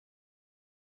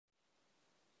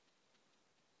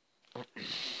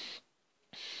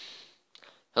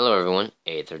Hello everyone,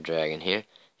 Aether Dragon here,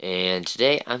 and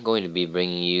today I'm going to be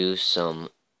bringing you some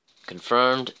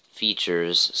confirmed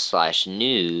features slash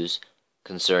news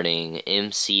concerning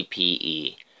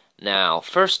MCPE. Now,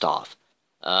 first off,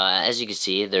 as you can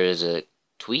see, there is a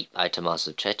tweet by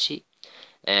Tommaso Cecchi,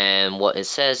 and what it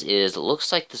says is, it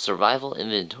looks like the survival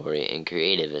inventory in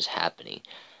creative is happening.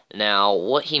 Now,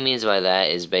 what he means by that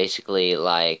is basically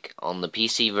like on the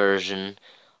PC version,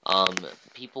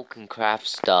 people can craft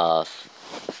stuff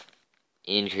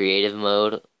in creative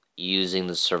mode using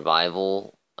the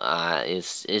survival.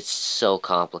 It's so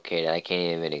complicated. I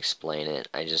can't even explain it.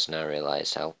 I just now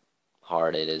realized how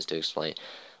hard it is to explain.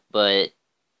 But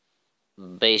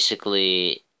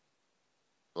basically,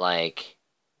 like,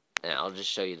 and I'll just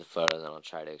show you the photo, then I'll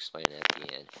try to explain it at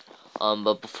the end.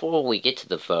 But before we get to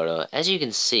the photo, as you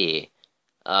can see,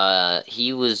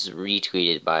 he was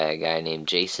retweeted by a guy named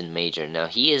Jason Major. Now,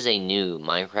 he is a new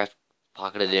Minecraft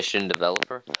Pocket Edition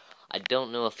developer. I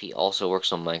don't know if he also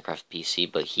works on Minecraft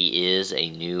PC, but he is a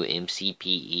new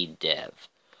MCPE dev.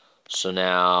 So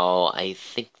now, I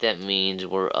think that means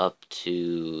we're up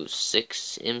to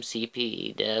 6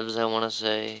 MCPE devs, I want to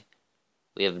say.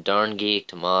 We have Darn Geek,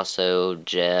 Tommaso,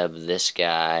 Jeb, this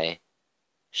guy,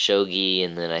 Shogi,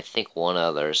 and then I think one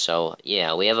other. So,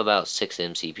 yeah, we have about 6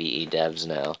 MCPE devs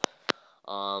now.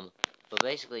 But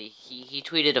basically, he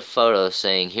tweeted a photo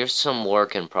saying, here's some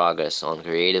work in progress on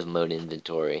creative mode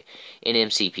inventory in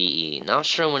MCPE. Not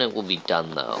sure when it will be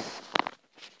done, though.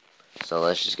 So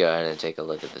let's just go ahead and take a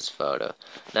look at this photo.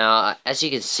 Now, as you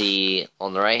can see,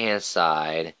 on the right-hand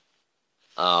side,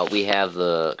 we have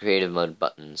the creative mode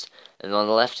buttons. And on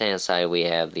the left-hand side, we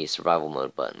have the survival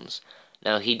mode buttons.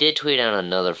 Now, he did tweet out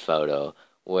another photo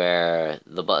where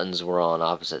the buttons were on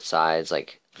opposite sides,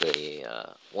 like the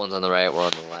ones on the right were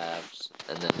on the left,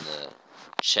 and then the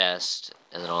chest,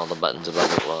 and then all the buttons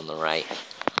above it were on the right.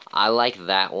 I like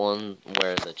that one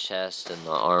where the chest and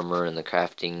the armor and the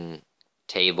crafting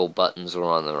table buttons were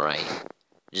on the right,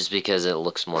 just because it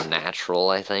looks more natural,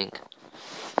 I think.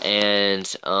 And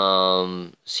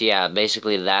so yeah,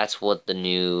 basically that's what the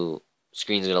new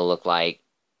screen's gonna look like.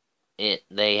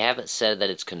 They haven't said that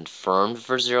it's confirmed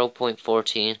for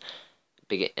 0.14,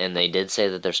 and they did say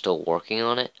that they're still working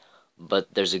on it,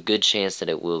 but there's a good chance that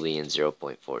it will be in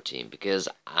 0.14, because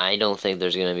I don't think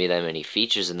there's going to be that many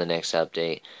features in the next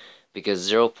update,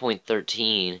 because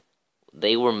 0.13,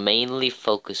 they were mainly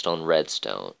focused on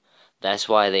redstone. That's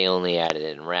why they only added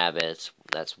in rabbits,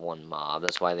 that's one mob,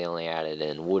 that's why they only added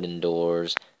in wooden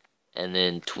doors, and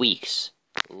then tweaks,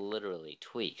 literally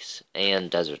tweaks,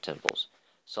 and desert temples.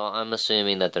 So I'm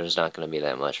assuming that there's not going to be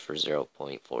that much for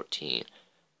 0.14.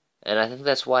 And I think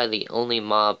that's why the only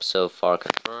mob so far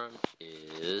confirmed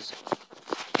is...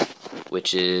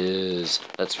 witches.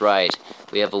 That's right,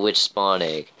 we have a witch spawn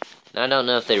egg. Now I don't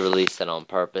know if they released that on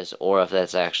purpose, or if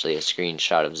that's actually a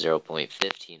screenshot of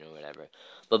 0.15 or whatever.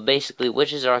 But basically,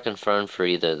 witches are confirmed for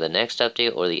either the next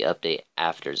update or the update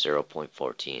after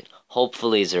 0.14.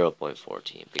 Hopefully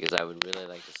 0.14, because I would really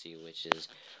like to see witches.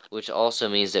 Which also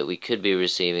means that we could be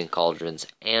receiving cauldrons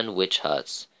and witch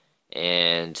huts.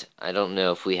 And I don't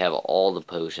know if we have all the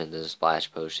potions and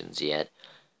splash potions yet.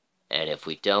 And if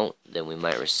we don't, then we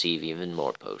might receive even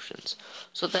more potions.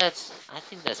 So I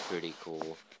think that's pretty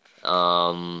cool.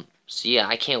 So yeah,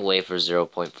 I can't wait for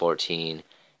 0.14.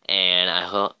 And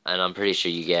I'm pretty sure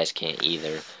you guys can't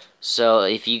either. So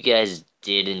if you guys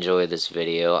did enjoy this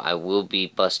video, I will be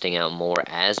busting out more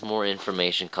as more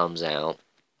information comes out.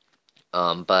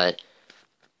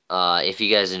 If you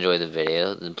guys enjoyed the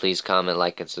video, then please comment,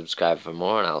 like, and subscribe for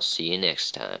more, and I'll see you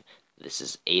next time. This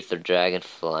is Aether Dragon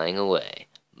flying away.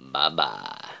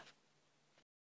 Bye-bye.